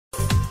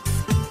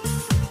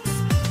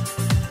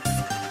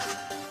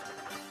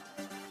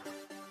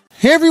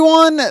Hey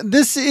everyone,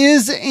 this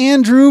is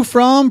Andrew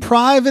from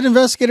Private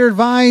Investigator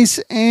Advice,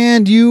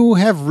 and you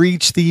have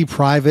reached the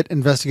Private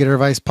Investigator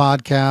Advice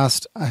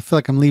podcast. I feel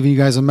like I'm leaving you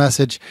guys a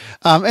message.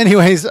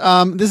 This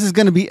is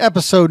going to be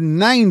episode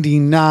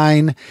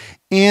 99,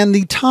 and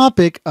the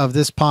topic of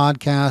this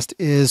podcast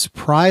is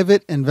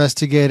Private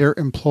Investigator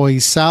Employee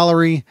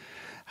Salary.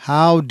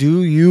 How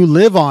do you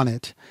live on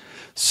it?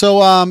 So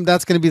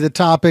that's going to be the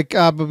topic.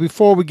 But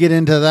before we get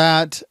into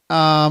that,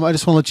 I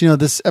just want to let you know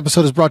this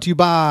episode is brought to you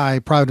by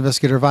Private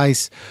Investigator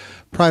Advice.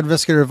 Private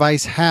Investigator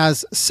Advice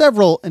has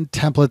several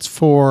templates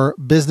for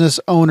business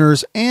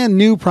owners and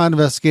new private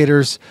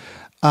investigators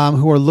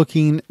who are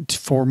looking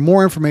for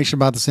more information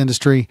about this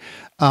industry.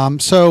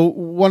 So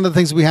one of the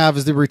things we have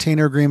is the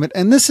retainer agreement.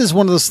 And this is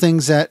one of those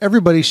things that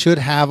everybody should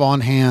have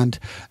on hand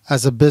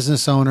as a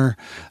business owner.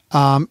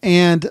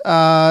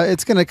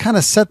 It's going to kind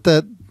of set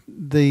the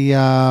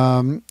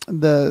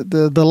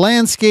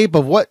landscape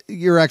of what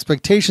your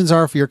expectations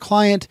are for your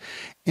client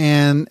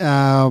and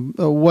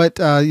what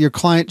your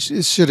client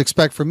should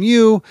expect from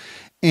you,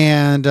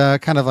 and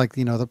kind of like,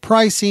 the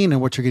pricing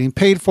and what you're getting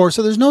paid for.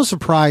 So there's no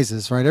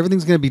surprises, right?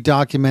 Everything's going to be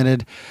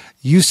documented.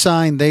 You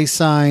sign, they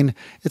sign.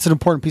 It's an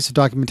important piece of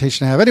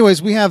documentation to have.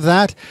 Anyways, we have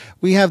that.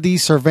 We have the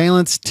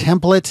surveillance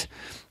template.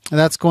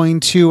 That's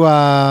going to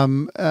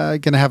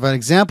have an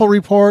example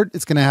report.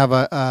 It's going to have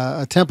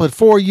a template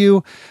for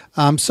you.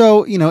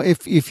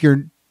 If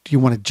you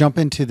want to jump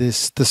into the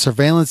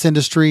surveillance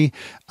industry,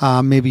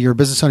 maybe you're a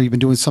business owner, you've been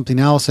doing something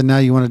else, and now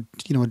you want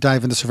to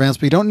dive into surveillance,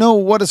 but you don't know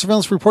what a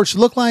surveillance report should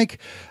look like.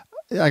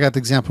 I got the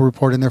example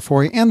report in there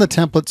for you and the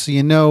template, so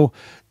you know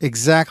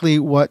exactly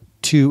what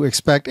to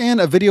expect, and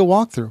a video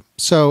walkthrough.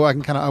 So I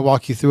can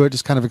walk you through it,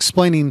 just kind of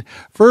explaining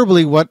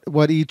verbally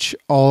what each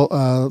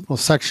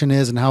section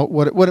is and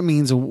what it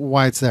means and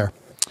why it's there.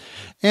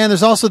 And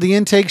there's also the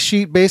intake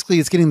sheet. Basically,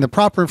 it's getting the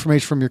proper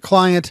information from your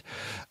client,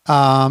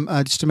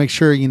 just to make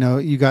sure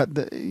you got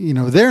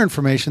their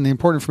information, the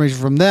important information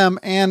from them,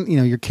 and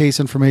your case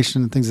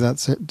information and things of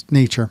that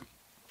nature.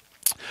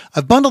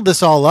 I've bundled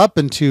this all up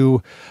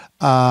into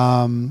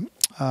a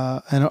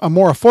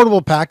more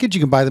affordable package.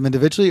 You can buy them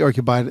individually, or you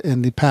can buy it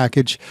in the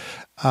package.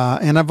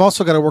 And I've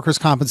also got a workers'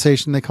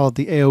 compensation. They call it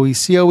the AOE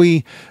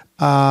COE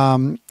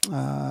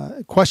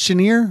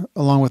questionnaire,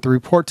 along with the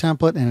report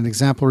template and an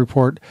example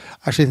report.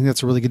 Actually, I think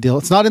that's a really good deal.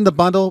 It's not in the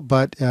bundle,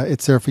 but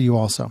it's there for you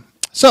also.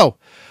 So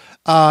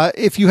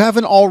if you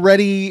haven't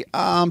already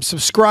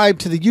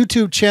subscribed to the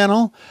YouTube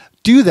channel,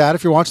 do that.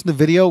 If you're watching the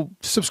video,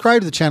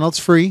 subscribe to the channel. It's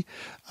free.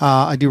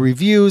 I do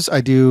reviews,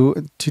 I do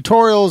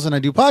tutorials, and I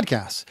do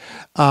podcasts.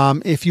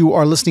 If you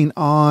are listening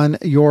on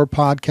your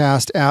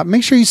podcast app,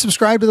 make sure you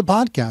subscribe to the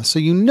podcast so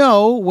you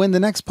know when the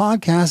next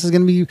podcast is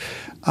going to be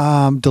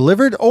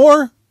delivered.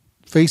 Or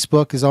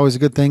Facebook is always a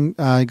good thing.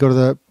 Go to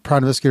the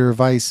Private Investigator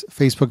Advice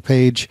Facebook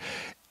page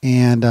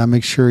and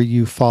make sure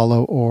you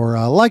follow or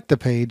like the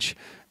page.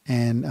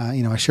 And,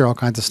 I share all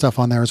kinds of stuff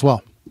on there as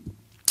well.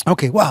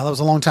 Okay, wow, that was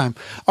a long time.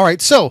 All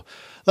right, so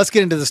let's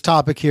get into this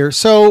topic here.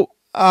 So,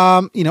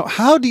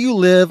 how do you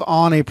live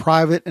on a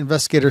private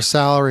investigator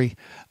salary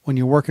when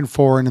you're working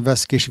for an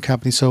investigation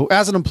company? So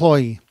as an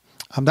employee,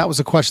 that was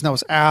a question that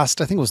was asked,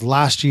 I think it was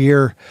last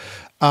year,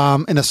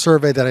 in a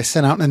survey that I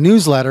sent out in a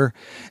newsletter.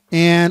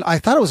 And I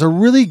thought it was a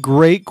really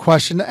great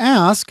question to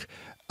ask,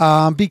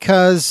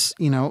 because,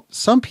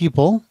 some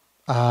people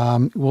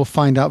will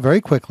find out very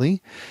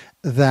quickly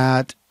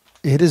that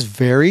it is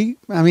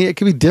it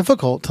can be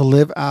difficult to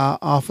live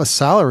off a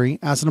salary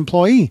as an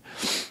employee.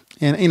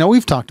 And,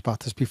 we've talked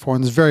about this before,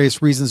 and there's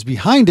various reasons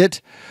behind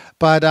it.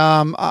 But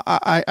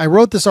I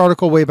wrote this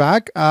article way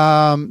back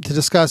to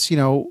discuss,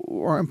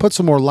 and put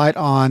some more light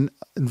on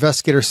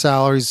investigator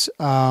salaries,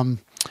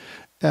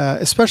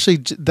 especially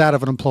that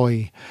of an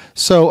employee.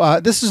 So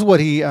this is what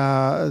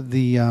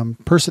the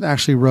person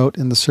actually wrote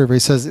in the survey.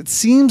 It says, it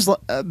seems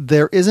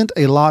there isn't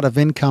a lot of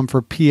income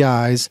for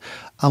PIs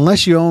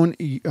unless you own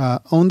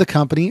the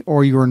company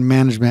or you're in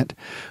management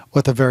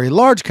with a very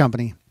large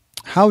company.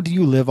 How do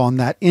you live on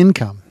that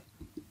income?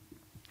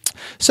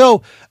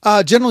 So,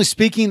 generally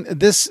speaking,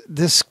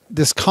 this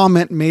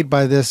comment made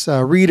by this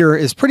reader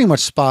is pretty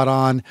much spot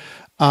on.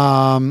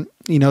 The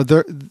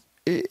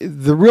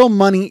real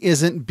money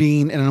isn't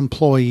being an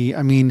employee.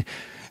 I mean,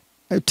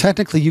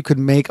 technically, you could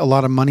make a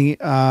lot of money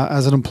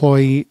as an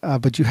employee,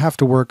 but you have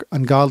to work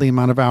an ungodly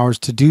amount of hours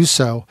to do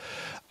so.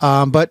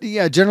 But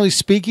yeah, generally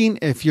speaking,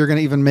 if you're going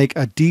to even make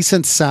a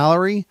decent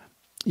salary,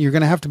 you're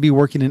going to have to be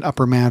working in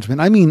upper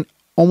management. I mean,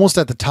 almost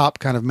at the top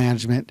kind of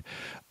management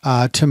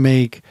to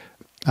make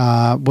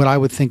what I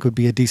would think would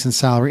be a decent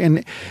salary.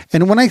 And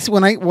when I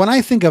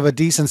think of a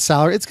decent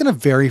salary, it's going to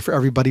vary for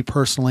everybody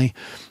personally.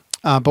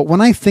 But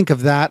when I think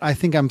of that, I'm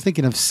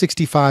thinking of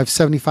 $65,000,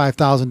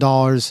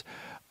 $75,000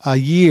 a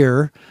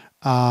year.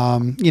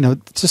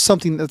 Just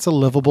something that's a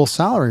livable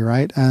salary,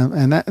 right?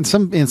 And that in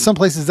some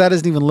places that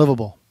isn't even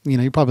livable.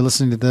 You're probably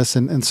listening to this,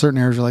 and in certain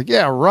areas you're like,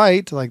 yeah,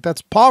 right, like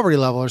that's poverty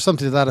level or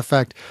something to that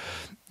effect.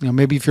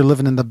 Maybe if you're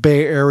living in the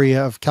Bay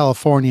Area of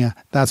California,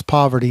 that's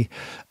poverty.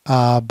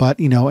 But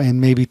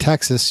and maybe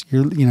Texas,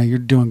 you're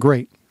doing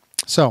great.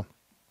 So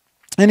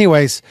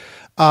Anyways,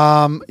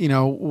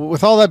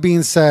 with all that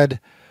being said,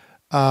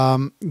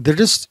 there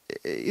just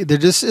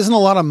isn't a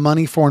lot of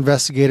money for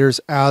investigators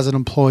as an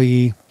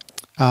employee.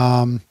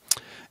 And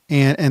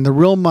the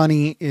real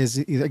money is,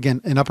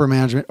 again, in upper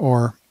management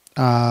or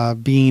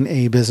being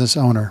a business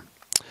owner.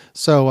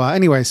 So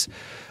anyways,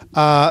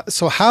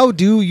 so how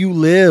do you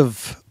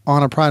live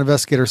on a private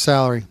investigator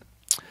salary?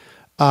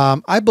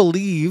 I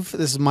believe,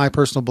 this is my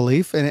personal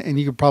belief, and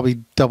you could probably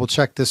double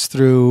check this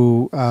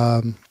through,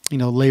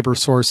 labor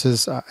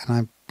sources, and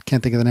I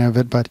can't think of the name of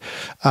it, but,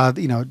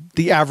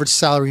 the average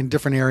salary in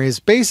different areas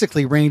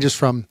basically ranges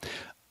from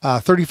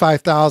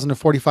 $35,000 to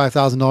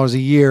 $45,000 a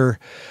year.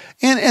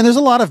 And there's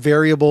a lot of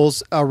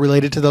variables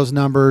related to those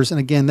numbers. And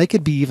again, they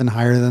could be even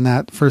higher than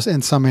that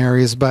in some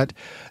areas. But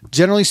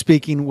generally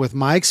speaking, with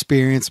my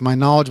experience, my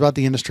knowledge about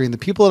the industry, and the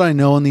people that I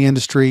know in the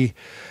industry,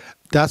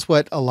 that's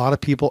what a lot of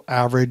people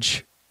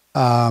average.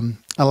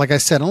 Like I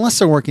said, unless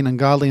they're working an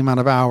ungodly amount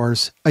of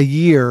hours a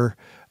year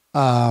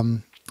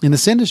in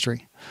this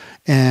industry.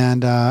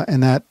 And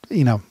that,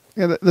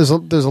 there's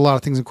a lot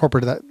of things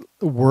incorporated that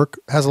work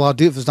has a lot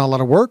to do. If there's not a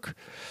lot of work,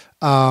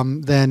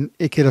 then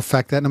it could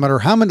affect that. No matter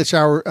how much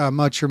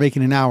you're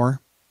making an hour,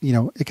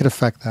 it could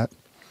affect that.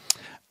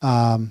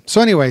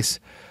 So anyways,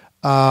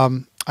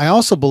 I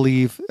also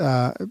believe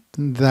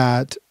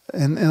that,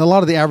 and a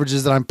lot of the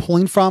averages that I'm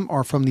pulling from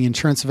are from the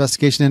insurance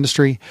investigation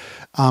industry,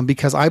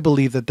 because I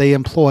believe that they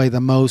employ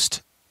the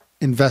most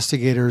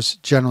investigators,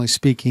 generally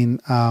speaking,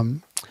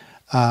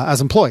 as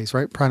employees,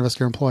 right? Private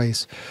investigator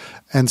employees.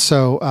 And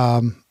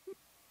so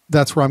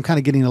that's where I'm kind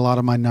of getting a lot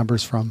of my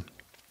numbers from.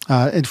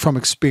 And from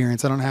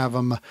experience. I don't have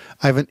them. I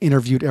haven't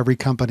interviewed every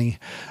company,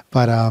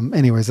 but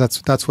anyways,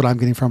 that's what I'm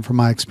getting from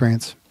my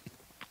experience.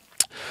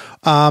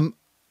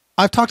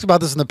 I've talked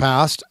about this in the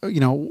past.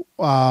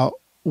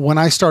 When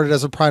I started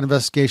as a private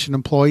investigation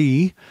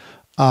employee,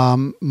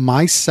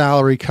 my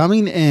salary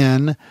coming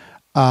in,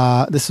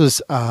 this was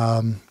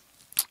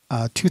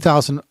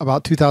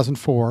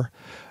 2004.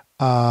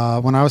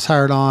 When I was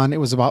hired on, it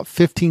was about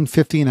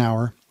 $15.50 an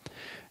hour,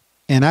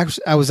 and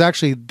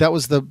actually that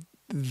was the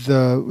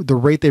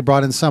rate they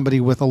brought in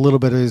somebody with a little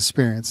bit of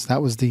experience.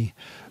 That was the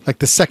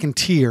second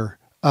tier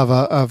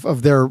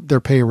of their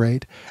pay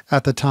rate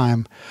at the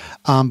time.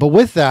 But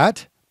with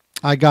that,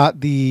 I got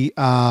the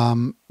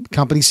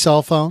company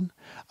cell phone.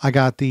 I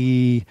got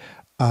the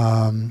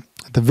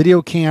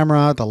video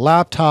camera, the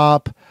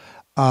laptop.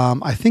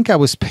 I think I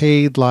was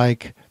paid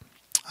like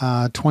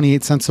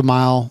 28 cents a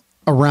mile,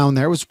 around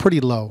there. It was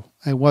pretty low.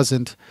 It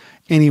wasn't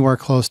anywhere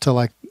close to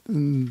like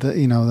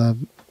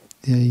the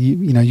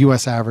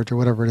U.S. average or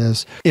whatever it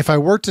is. If I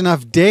worked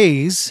enough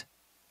days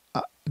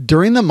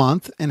during the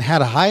month and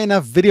had a high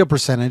enough video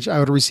percentage, I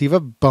would receive a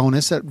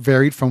bonus that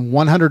varied from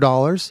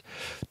 $100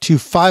 to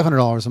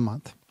 $500 a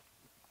month.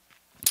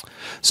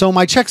 So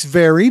my checks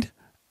varied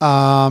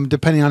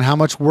depending on how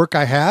much work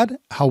I had,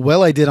 how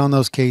well I did on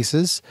those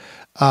cases,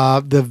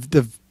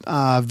 the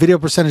video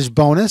percentage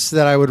bonus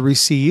that I would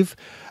receive,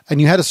 and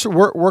you had to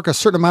work a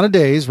certain amount of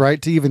days,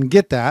 right, to even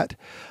get that.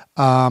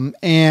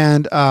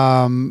 And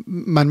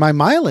my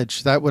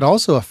mileage, that would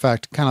also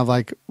affect kind of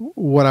like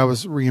what I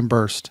was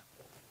reimbursed.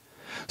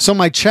 So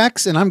my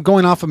checks, and I'm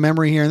going off of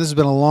memory here, and this has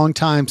been a long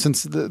time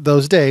since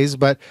those days,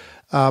 but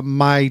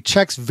my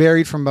checks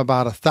varied from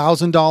about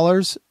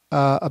 $1,000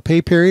 a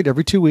pay period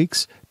every 2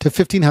 weeks to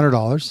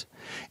 $1,500.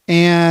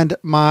 And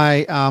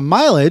my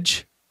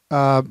mileage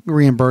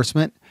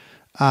reimbursement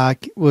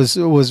was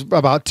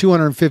about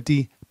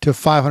 $250 to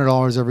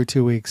 $500 every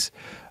 2 weeks.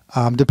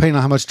 Depending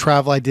on how much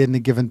travel I did in a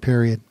given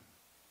period.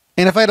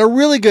 And if I had a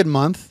really good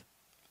month,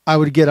 I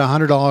would get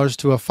 $100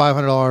 to a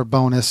 $500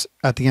 bonus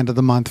at the end of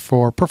the month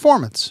for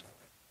performance.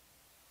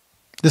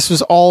 This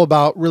was all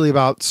really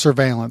about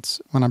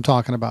surveillance when I'm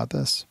talking about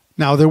this.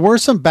 Now, there were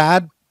some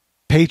bad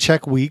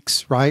paycheck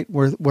weeks, right,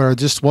 where it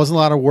just wasn't a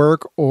lot of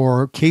work,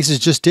 or cases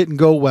just didn't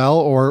go well,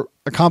 or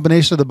a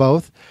combination of the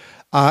both.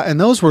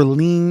 And those were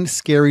lean,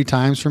 scary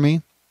times for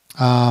me.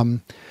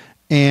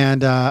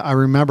 And I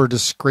remember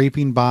just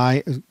scraping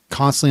by,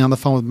 constantly on the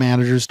phone with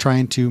managers,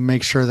 trying to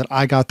make sure that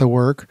I got the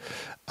work.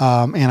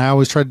 And I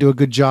always tried to do a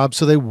good job,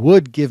 so they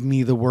would give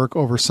me the work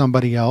over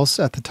somebody else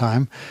at the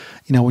time.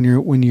 When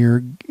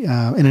you're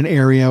in an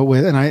area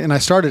with, and I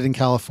started in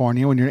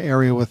California, when you're in an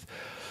area with,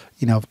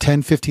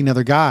 10, 15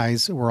 other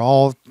guys, we're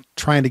all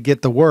trying to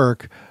get the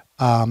work.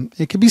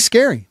 It could be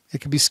scary.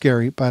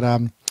 But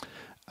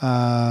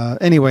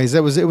anyways,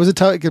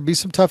 it could be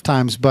some tough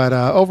times, but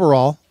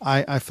overall,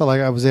 I felt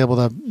like I was able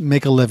to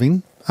make a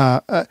living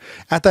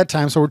at that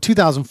time. So we're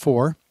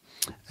 2004,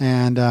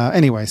 and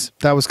anyways,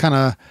 that was kind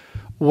of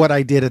what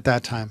I did at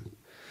that time.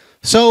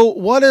 So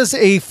what does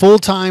a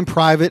full-time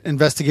private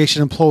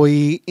investigation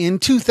employee in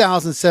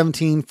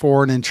 2017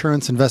 for an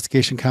insurance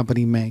investigation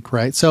company make,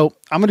 right? So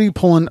I'm going to be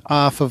pulling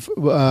off of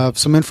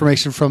some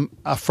information from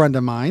a friend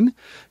of mine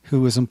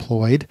who is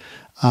employed.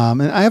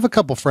 And I have a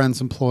couple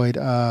friends employed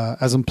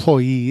as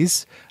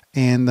employees,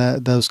 and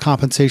those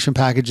compensation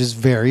packages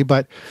vary.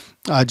 But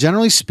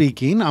generally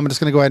speaking, I'm just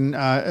going to go ahead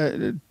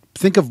and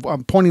think of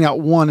pointing out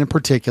one in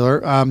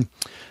particular.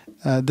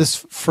 this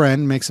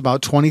friend makes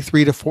about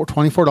 $23 to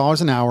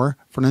 $24 an hour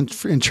for an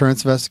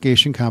insurance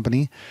investigation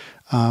company.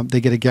 They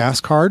get a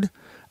gas card.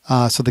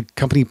 So the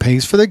company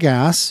pays for the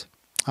gas,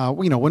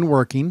 when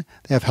working.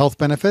 They have health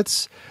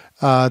benefits.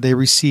 They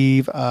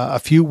receive a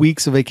few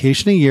weeks of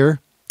vacation a year,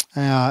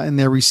 and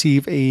they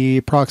receive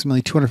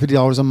approximately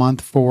 $250 a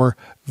month for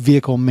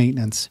vehicle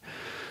maintenance.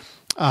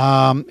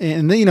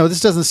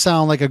 This doesn't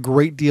sound like a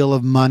great deal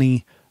of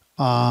money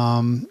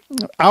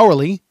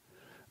hourly,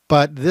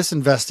 but this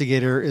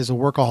investigator is a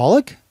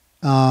workaholic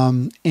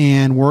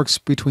and works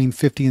between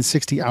 50 and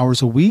 60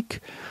 hours a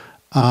week.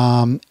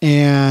 And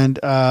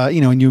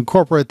you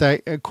incorporate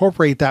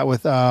that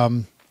with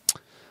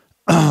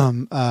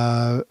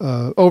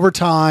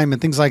overtime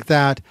and things like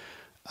that.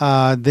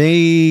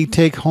 They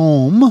take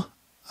home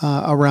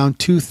around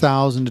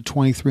 $2,000 to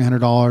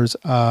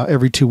 $2,300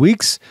 every 2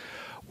 weeks,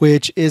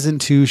 which isn't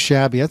too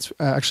shabby. That's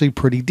actually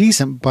pretty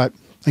decent. But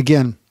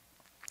again,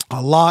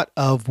 a lot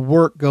of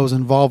work goes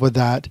involved with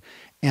that,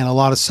 and a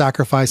lot of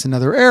sacrifice in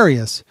other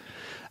areas.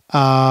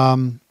 But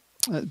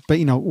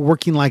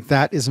working like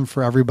that isn't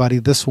for everybody.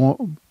 This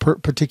one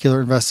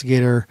particular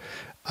investigator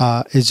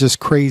is just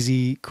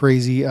crazy,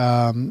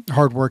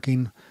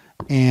 hardworking,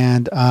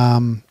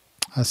 and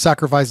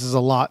sacrifices a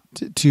lot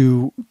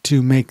to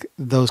make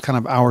those kind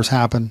of hours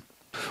happen.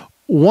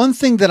 One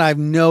thing that I've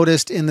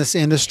noticed in this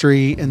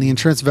industry, in the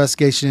insurance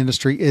investigation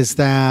industry, is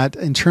that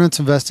insurance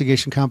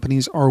investigation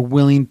companies are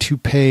willing to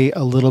pay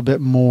a little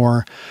bit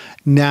more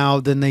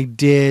now than they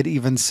did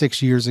even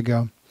 6 years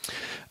ago.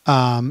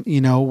 When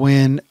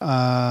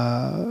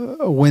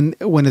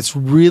it's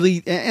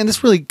really, and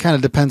this really kind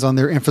of depends on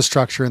their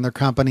infrastructure and their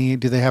company.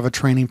 Do they have a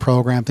training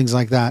program, things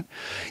like that?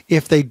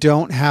 If they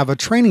don't have a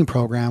training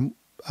program,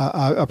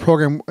 a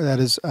program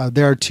that is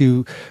there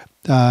to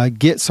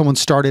get someone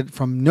started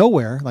from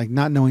nowhere, like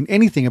not knowing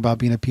anything about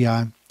being a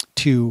PI,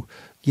 to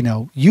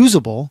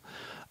usable,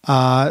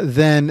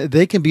 then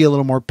they can be a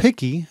little more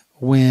picky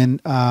when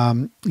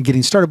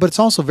getting started. But it's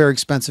also very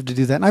expensive to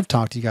do that. And I've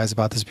talked to you guys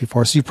about this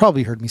before, so you've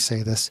probably heard me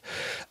say this.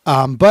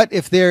 But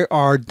if they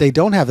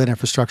don't have that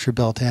infrastructure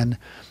built in,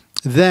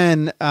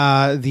 then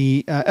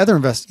the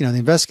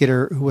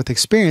investigator who with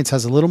experience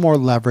has a little more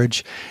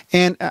leverage.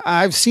 And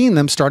I've seen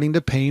them starting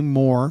to pay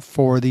more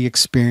for the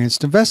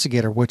experienced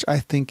investigator, which I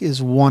think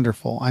is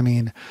wonderful. I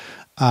mean,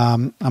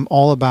 I'm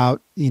all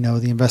about,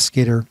 the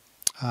investigator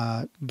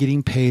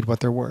getting paid what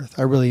they're worth.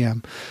 I really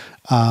am.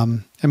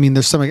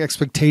 There's some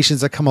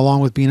expectations that come along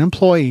with being an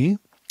employee,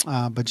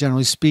 but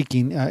generally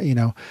speaking,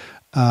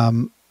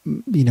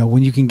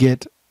 when you can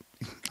get,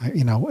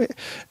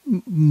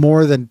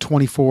 more than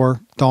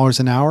 $24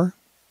 an hour,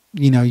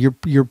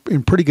 you're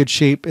in pretty good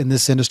shape in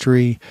this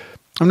industry.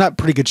 I'm not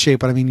pretty good shape,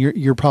 but I mean,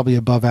 you're probably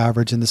above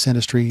average in this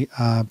industry,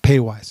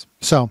 pay wise.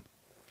 So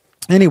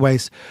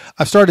anyways,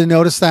 I've started to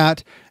notice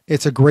that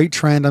it's a great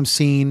trend I'm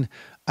seeing.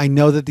 I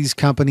know that these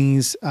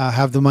companies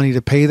have the money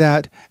to pay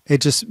that. It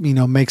just,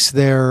 makes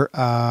their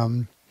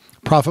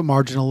profit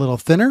margin a little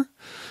thinner.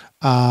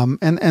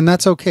 And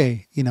that's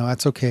okay.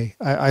 That's okay.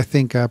 I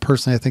think,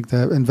 personally, I think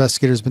the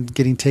investigator's been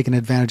getting taken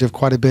advantage of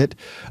quite a bit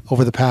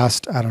over the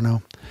past,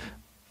 15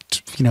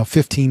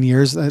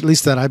 years, at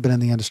least that I've been in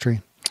the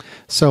industry.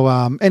 So,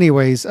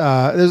 there's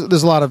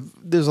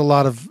a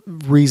lot of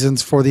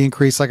reasons for the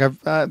increase, like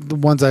the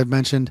ones I've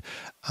mentioned,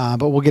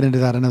 but we'll get into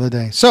that another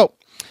day. So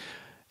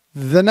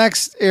the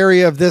next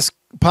area of this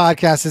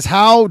podcast is,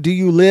 how do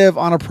you live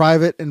on a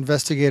private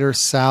investigator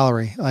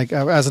salary, like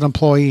as an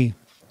employee?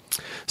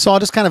 So I'll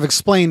just kind of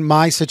explain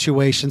my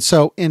situation.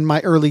 So in my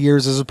early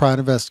years as a private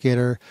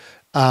investigator,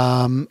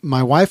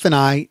 my wife and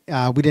I,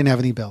 we didn't have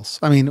any bills.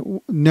 I mean,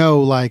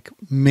 no like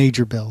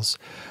major bills.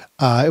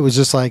 It was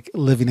just like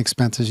living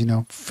expenses,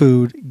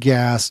 food,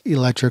 gas,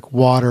 electric,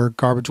 water,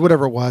 garbage,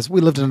 whatever it was. We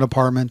lived in an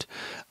apartment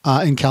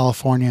in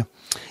California,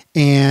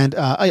 and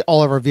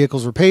all of our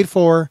vehicles were paid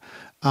for.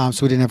 So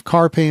we didn't have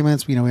car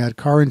payments. We had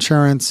car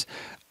insurance,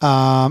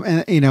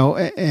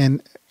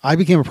 and I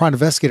became a private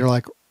investigator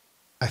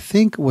I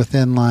think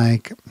within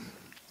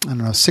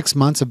 6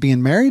 months of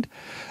being married.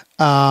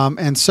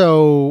 And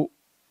so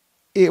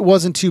it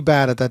wasn't too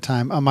bad at that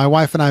time. My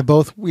wife and I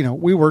both,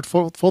 we worked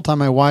full time.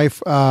 My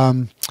wife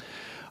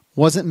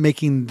wasn't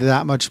making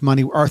that much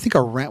money. Or I think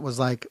our rent was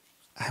I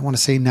want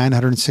to say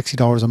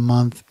 $960 a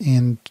month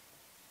in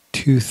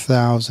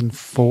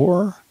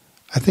 2004.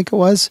 I think it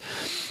was.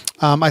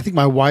 I think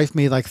my wife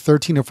made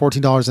 $13 or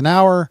 $14 an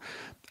hour.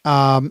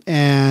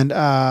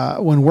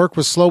 When work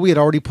was slow, we had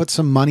already put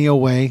some money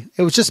away.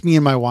 It was just me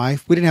and my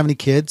wife. We didn't have any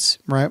kids,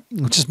 right?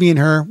 It was just me and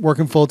her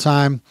working full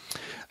time.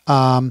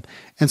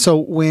 And so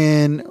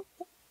when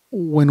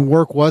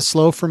work was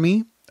slow for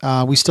me,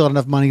 we still had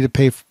enough money to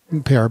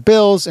pay our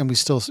bills, and we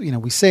still,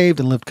 we saved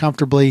and lived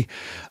comfortably.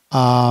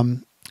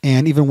 And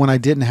even when I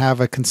didn't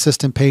have a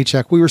consistent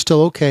paycheck, we were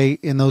still okay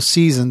in those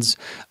seasons,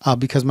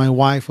 because my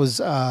wife was,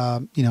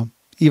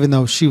 even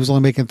though she was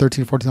only making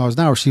 $13, $14 an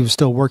hour, she was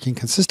still working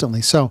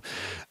consistently. So,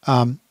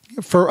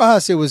 for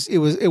us,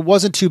 it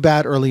wasn't too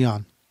bad early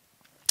on.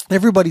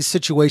 Everybody's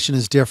situation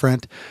is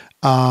different.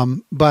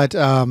 But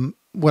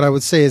what I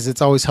would say is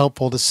it's always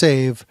helpful to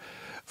save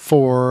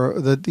for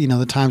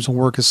the times when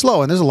work is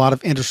slow. And there's a lot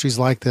of industries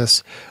like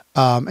this.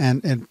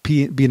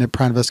 Being a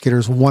private investigator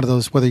is one of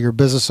those, whether you're a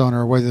business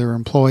owner or whether you're an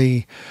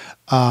employee.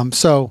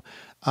 As a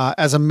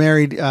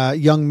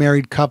young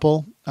married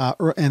couple,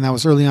 and that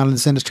was early on in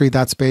this industry,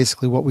 that's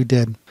basically what we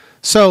did.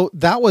 So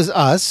that was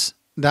us.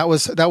 That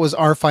was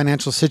our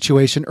financial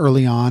situation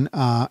early on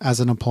as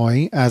an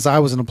employee, as I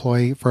was an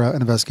employee for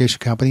an investigation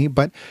company.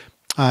 But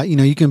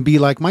you can be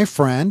like my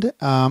friend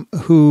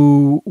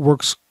who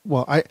works.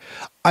 Well,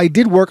 I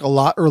did work a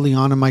lot early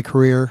on in my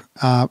career.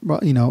 A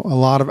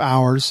lot of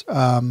hours.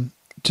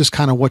 Just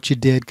kind of what you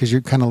did because you're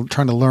kind of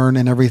trying to learn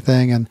and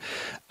everything, and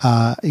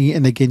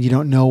again, you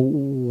don't know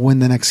when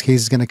the next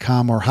case is going to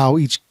come or how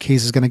each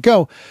case is going to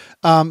go.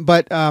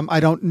 But I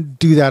don't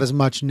do that as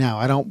much now.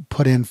 I don't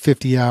put in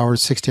 50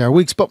 hours, 60-hour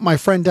weeks, but my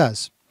friend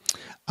does,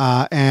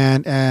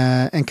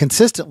 and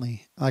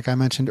consistently, like I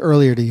mentioned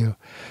earlier to you.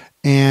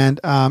 And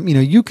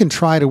you can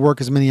try to work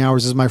as many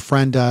hours as my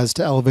friend does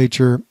to elevate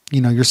your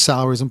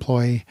salary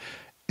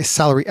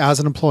as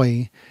an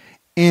employee.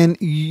 And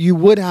you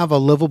would have a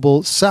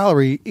livable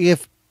salary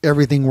if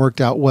everything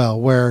worked out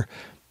well, where,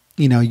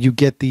 you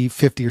get the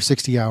 50 or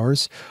 60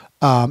 hours,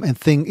 and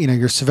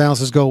your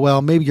surveillances go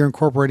well. Maybe you're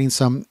incorporating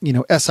some,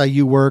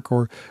 SIU work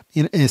or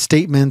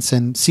statements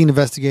and scene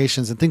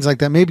investigations and things like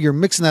that. Maybe you're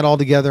mixing that all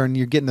together and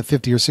you're getting the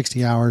 50 or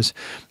 60 hours,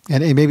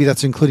 and maybe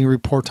that's including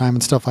report time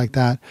and stuff like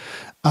that.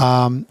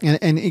 And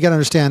you got to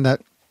understand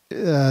that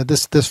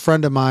this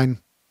friend of mine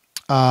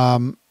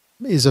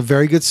is a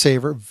very good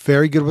saver,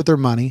 very good with their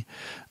money.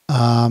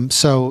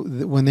 So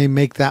when they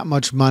make that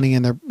much money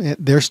and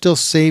they're still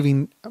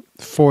saving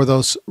for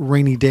those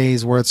rainy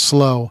days where it's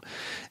slow,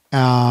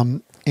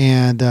 and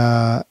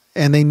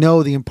they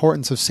know the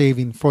importance of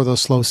saving for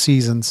those slow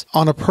seasons.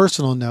 On a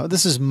personal note,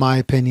 this is my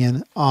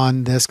opinion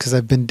on this because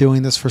I've been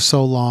doing this for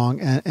so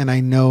long, and I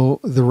know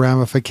the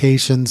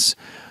ramifications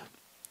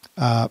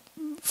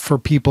for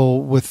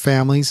people with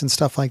families and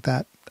stuff like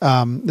that.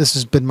 This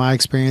has been my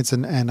experience,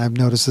 and I've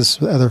noticed this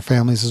with other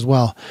families as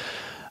well.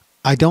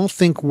 I don't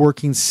think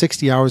working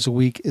 60 hours a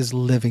week is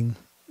living.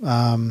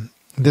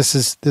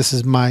 This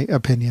is my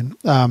opinion.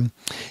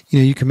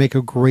 You can make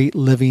a great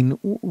living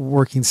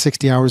working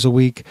 60 hours a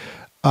week,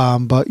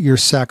 but you're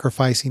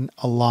sacrificing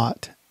a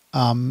lot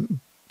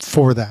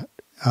for that.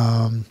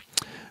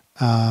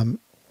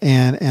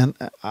 And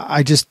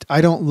I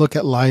don't look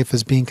at life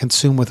as being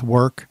consumed with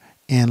work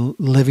and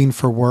living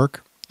for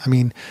work. I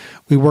mean,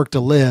 we work to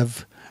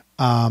live.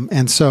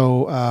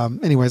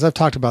 Anyways, I've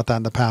talked about that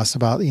in the past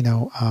about,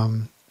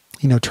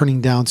 turning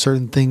down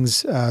certain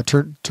things,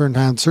 turn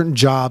down certain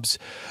jobs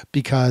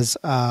because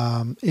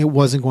it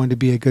wasn't going to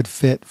be a good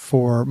fit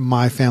for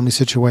my family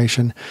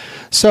situation.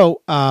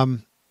 So,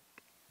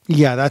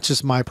 that's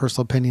just my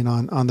personal opinion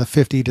on the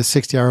 50 to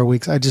 60 hour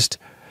weeks.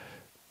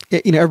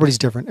 Everybody's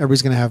different.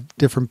 Everybody's going to have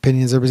different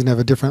opinions. Everybody's going to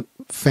have a different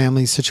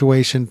family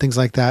situation, things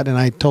like that. And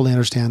I totally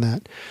understand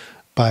that.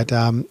 But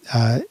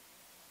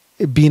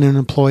being an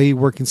employee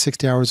working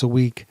 60 hours a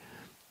week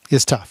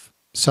is tough.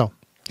 So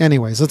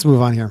anyways, let's move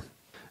on here.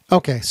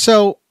 Okay,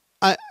 so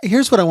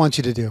here's what I want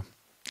you to do.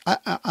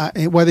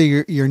 Whether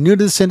you're new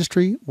to this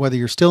industry, whether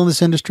you're still in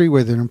this industry,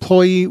 whether you're an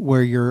employee,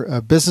 whether you're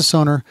a business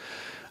owner,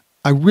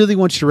 I really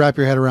want you to wrap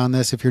your head around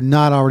this if you're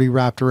not already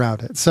wrapped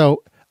around it.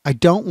 So I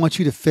don't want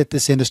you to fit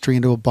this industry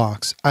into a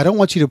box. I don't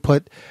want you to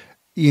put,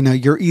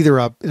 you're either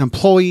an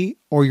employee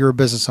or you're a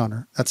business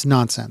owner. That's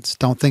nonsense.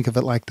 Don't think of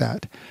it like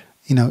that.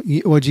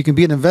 You can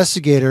be an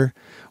investigator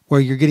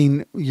where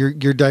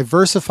you're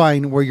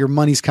diversifying where your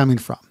money's coming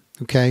from.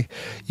 Okay.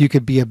 You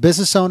could be a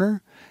business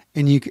owner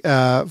and you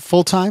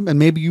full-time, and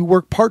maybe you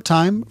work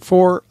part-time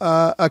for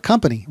a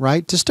company,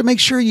 right? Just to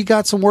make sure you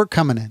got some work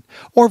coming in,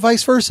 or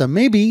vice versa.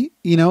 Maybe,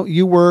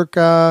 you work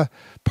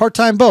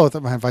part-time both,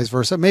 or vice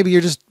versa. Maybe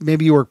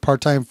you work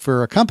part-time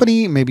for a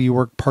company. Maybe you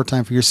work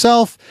part-time for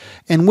yourself.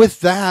 And with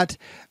that,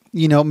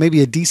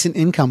 maybe a decent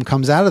income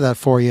comes out of that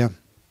for you.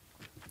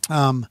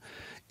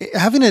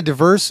 Having a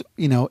diverse,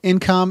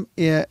 income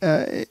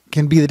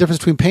can be the difference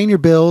between paying your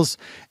bills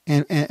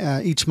and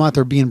each month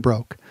or being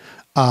broke.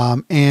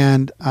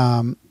 I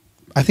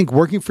think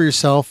working for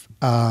yourself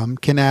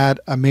can add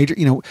a major,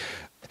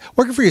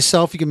 working for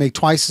yourself, you can make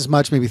twice as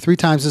much, maybe 3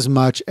 times as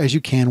much as you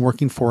can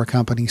working for a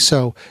company.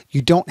 So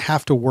you don't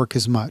have to work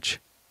as much,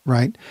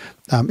 right?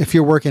 If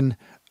you're working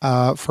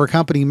for a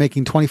company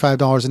making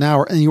 $25 an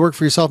hour and you work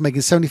for yourself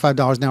making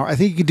 $75 an hour, I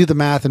think you can do the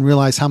math and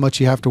realize how much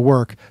you have to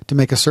work to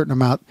make a certain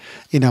amount,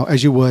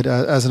 as you would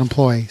as an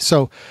employee.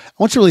 So I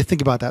want you to really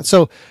think about that.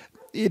 So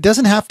it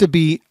doesn't have to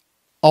be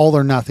all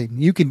or nothing.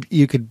 You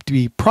could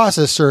be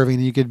process serving,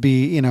 you could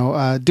be,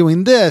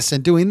 doing this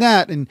and doing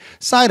that and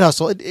side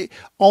hustle.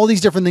 All these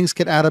different things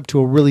could add up to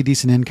a really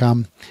decent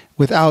income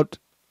without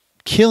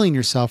killing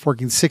yourself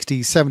working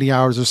 60, 70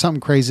 hours or something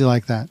crazy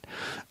like that.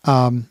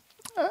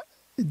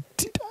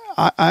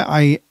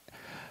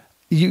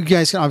 You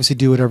guys can obviously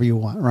do whatever you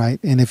want,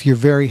 right? And if you're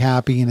very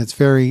happy and it's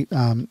very,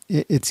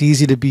 it's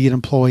easy to be an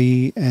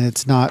employee and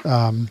it's not,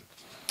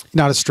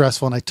 not as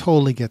stressful. And I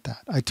totally get that.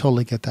 I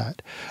totally get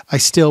that. I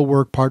still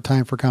work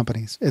part-time for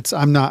companies.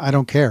 I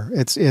don't care.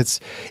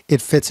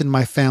 It fits in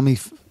my family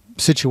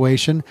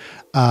situation.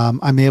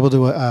 I'm able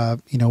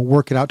to,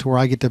 work it out to where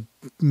I get to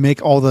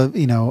make all the,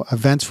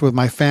 events with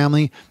my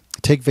family,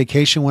 take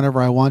vacation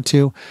whenever I want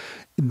to.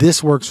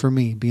 This works for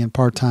me, being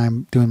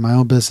part-time, doing my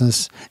own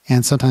business,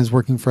 and sometimes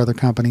working for other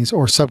companies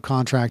or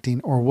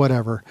subcontracting or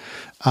whatever.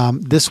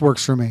 This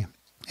works for me,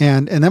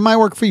 and that might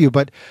work for you.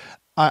 But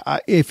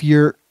if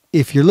you're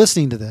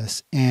listening to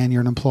this and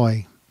you're an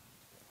employee,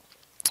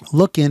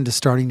 look into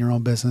starting your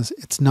own business.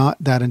 It's not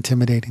that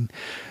intimidating.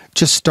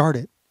 Just start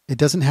it. It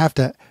doesn't have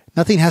to.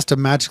 Nothing has to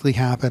magically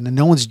happen, and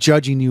no one's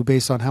judging you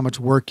based on how much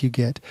work you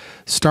get.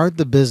 Start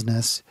the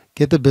business.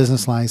 Get the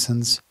business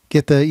license.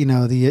 Get the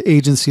the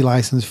agency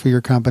license for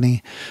your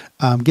company.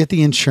 Get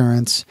the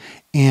insurance,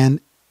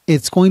 and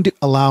it's going to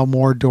allow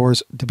more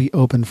doors to be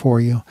open for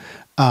you.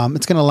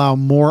 It's going to allow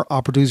more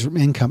opportunities for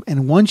income.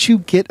 And once you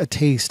get a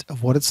taste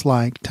of what it's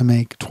like to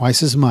make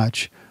twice as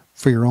much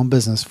for your own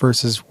business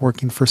versus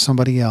working for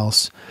somebody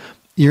else,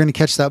 you're going to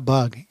catch that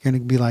bug. You're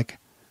going to be like,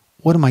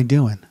 what am I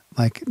doing?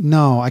 Like,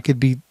 no, I could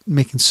be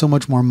making so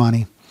much more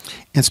money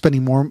and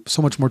spending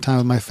so much more time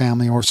with my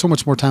family or so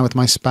much more time with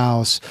my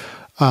spouse,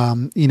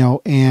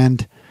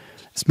 and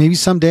maybe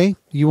someday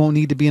you won't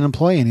need to be an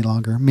employee any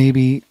longer.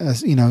 Maybe,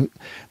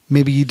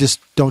 maybe you just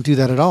don't do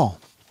that at all.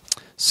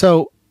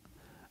 So,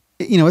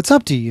 it's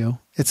up to you.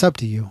 It's up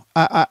to you.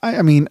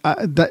 I mean,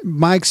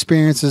 my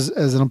experience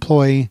as an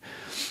employee,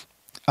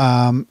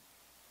 unless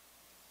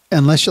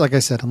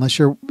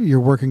you're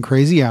working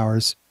crazy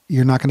hours,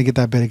 you're not going to get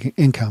that big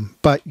income.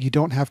 But you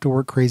don't have to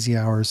work crazy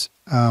hours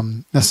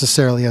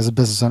necessarily as a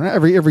business owner.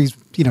 Every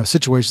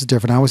situation is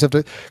different. I always have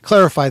to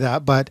clarify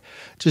that. But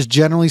just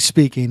generally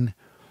speaking,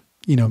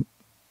 you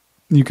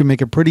can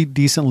make a pretty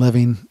decent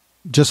living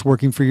just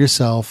working for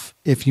yourself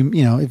if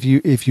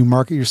you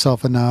market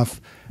yourself enough,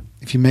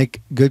 if you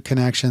make good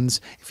connections,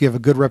 if you have a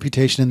good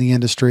reputation in the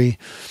industry,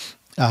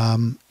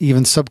 even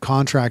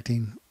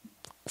subcontracting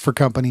for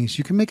companies,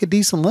 you can make a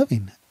decent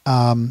living.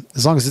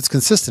 As long as it's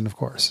consistent, of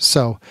course.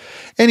 So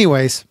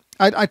anyways,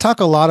 I talk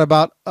a lot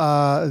about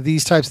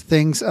these types of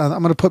things.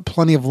 I'm going to put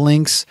plenty of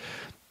links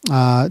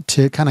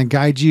to kind of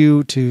guide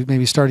you to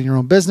maybe starting your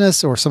own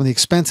business or some of the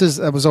expenses.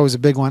 That was always a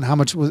big one. How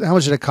much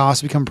did it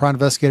cost to become a private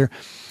investigator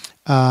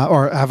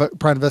or have a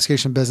private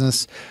investigation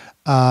business?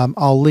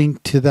 I'll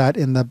link to that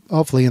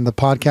hopefully in the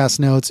podcast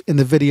notes, in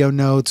the video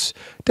notes.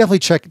 Definitely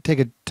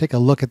take a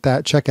look at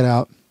that. Check it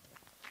out.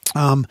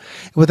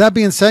 With that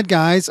being said,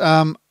 guys,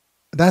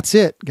 that's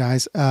it,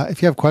 guys.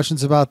 If you have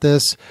questions about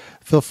this,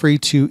 feel free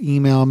to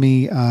email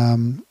me. I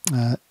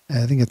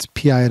think it's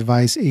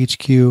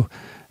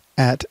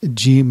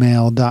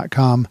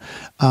piadvicehq@gmail.com.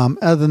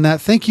 Other than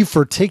that, thank you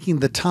for taking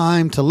the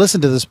time to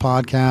listen to this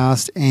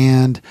podcast.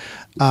 And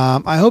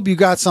I hope you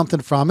got something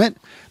from it.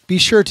 Be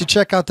sure to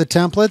check out the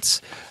templates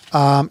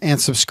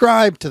and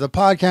subscribe to the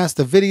podcast,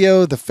 the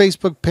video, the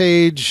Facebook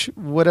page,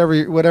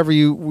 whatever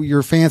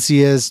your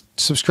fancy is.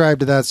 Subscribe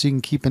to that so you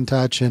can keep in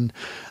touch and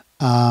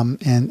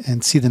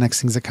see the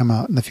next things that come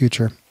out in the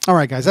future. All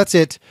right, guys, that's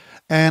it.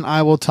 And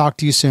I will talk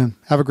to you soon.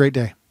 Have a great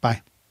day.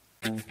 Bye.